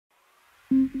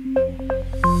All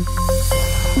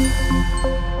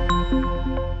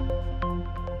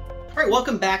right,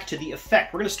 welcome back to The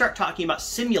Effect. We're going to start talking about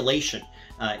simulation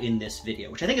in this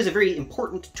video, which I think is a very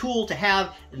important tool to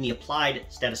have in the applied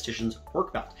statistician's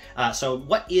work belt. So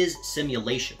what is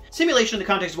simulation? Simulation, in the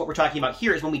context of what we're talking about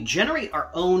here, is when we generate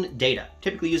our own data,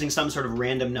 typically using some sort of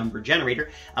random number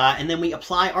generator, and then we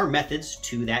apply our methods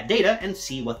to that data and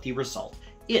see what the result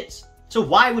is. So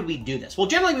why would we do this? Well,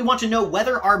 generally we want to know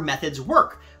whether our methods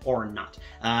work or not.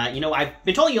 I've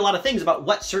been telling you a lot of things about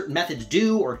what certain methods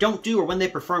do or don't do, or when they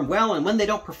perform well and when they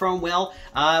don't perform well.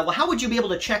 Well, how would you be able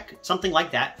to check something like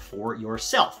that for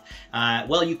yourself?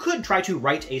 Well, you could try to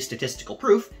write a statistical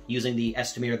proof using the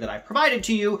estimator that I've provided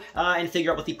to you and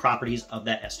figure out what the properties of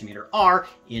that estimator are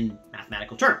in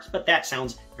mathematical terms. But that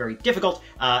sounds very difficult,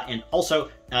 and also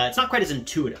it's not quite as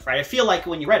intuitive, right? I feel like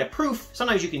when you write a proof,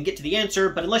 sometimes you can get to the answer,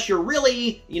 but unless you're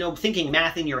really, thinking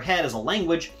math in your head as a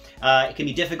language, it can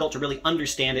be difficult to really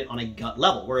understand it on a gut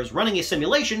level. Whereas running a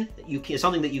simulation is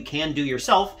something that you can do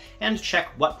yourself and check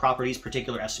what properties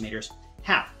particular estimators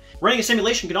have. Running a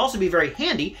simulation can also be very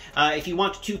handy if you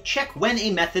want to check when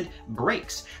a method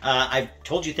breaks. I've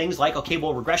told you things like, okay,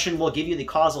 well, regression will give you the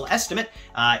causal estimate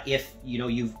if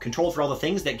you've controlled for all the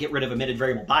things that get rid of omitted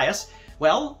variable bias.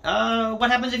 Well,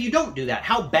 what happens if you don't do that?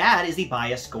 How bad is the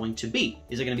bias going to be?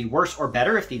 Is it going to be worse or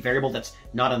better if the variable that's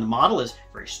not in the model is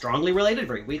very strongly related,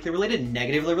 very weakly related,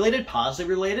 negatively related,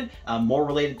 positively related, more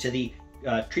related to the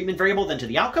treatment variable than to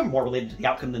the outcome, more related to the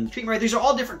outcome than the treatment variable? These are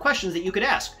all different questions that you could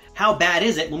ask. How bad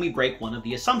is it when we break one of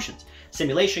the assumptions?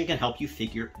 Simulation can help you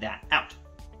figure that out.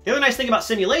 The other nice thing about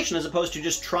simulation, as opposed to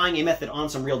just trying a method on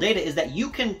some real data, is that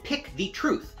you can pick the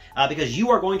truth. Because you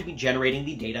are going to be generating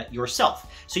the data yourself.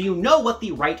 So you know what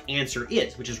the right answer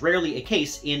is, which is rarely a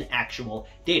case in actual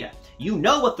data. You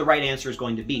know what the right answer is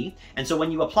going to be, and so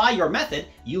when you apply your method,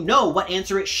 you know what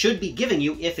answer it should be giving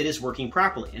you if it is working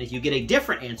properly. And if you get a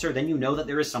different answer, then you know that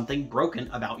there is something broken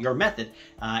about your method,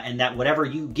 and that whatever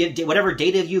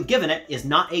data you've given it is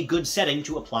not a good setting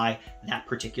to apply that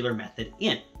particular method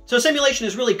in. So simulation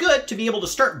is really good to be able to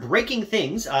start breaking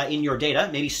things in your data.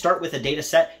 Maybe start with a data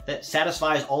set that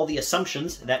satisfies all the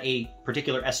assumptions that a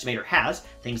particular estimator has.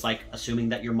 Things like assuming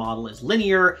that your model is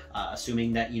linear,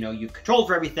 assuming that you've controlled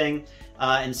for everything,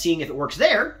 and seeing if it works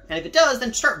there. And if it does,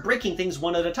 then start breaking things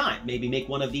one at a time. Maybe make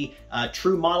one of the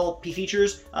true model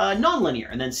p-features nonlinear,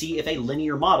 and then see if a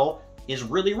linear model is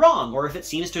really wrong, or if it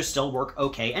seems to still work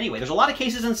okay anyway. There's a lot of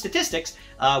cases in statistics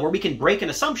where we can break an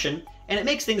assumption and it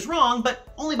makes things wrong, but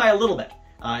only by a little bit.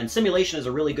 And simulation is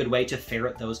a really good way to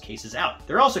ferret those cases out.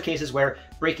 There are also cases where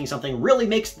breaking something really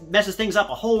messes things up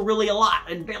a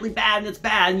lot, and really bad, and it's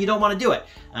bad, and you don't want to do it.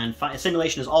 And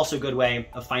simulation is also a good way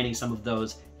of finding some of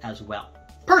those as well.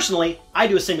 Personally, I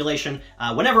do a simulation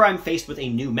whenever I'm faced with a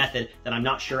new method that I'm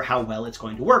not sure how well it's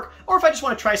going to work, or if I just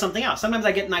want to try something out. Sometimes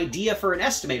I get an idea for an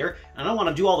estimator, and I don't want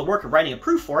to do all the work of writing a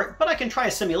proof for it, but I can try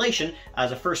a simulation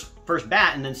as a first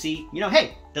bat and then see,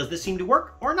 hey, does this seem to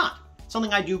work or not?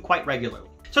 Something I do quite regularly.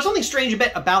 So something strange a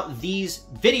bit about these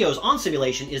videos on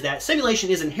simulation is that simulation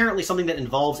is inherently something that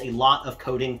involves a lot of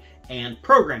coding and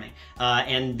programming.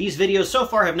 And these videos so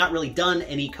far have not really done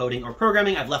any coding or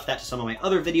programming. I've left that to some of my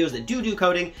other videos that do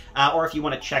coding, or if you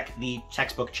want to check the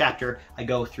textbook chapter, I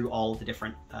go through all of the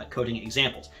different coding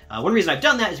examples. One reason I've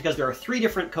done that is because there are 3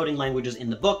 different coding languages in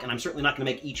the book, and I'm certainly not going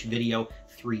to make each video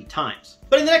 3 times.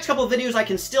 But in the next couple of videos, I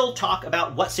can still talk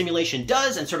about what simulation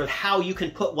does and sort of how you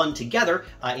can put one together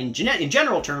in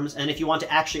general terms. And if you want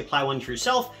to actually apply one for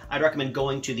yourself, I'd recommend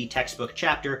going to the textbook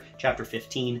chapter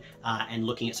 15, and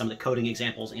looking at some of the coding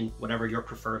examples in whatever your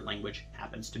preferred language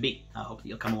happens to be. I hope that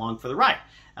you'll come along for the ride.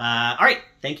 All right,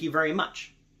 thank you very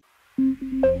much.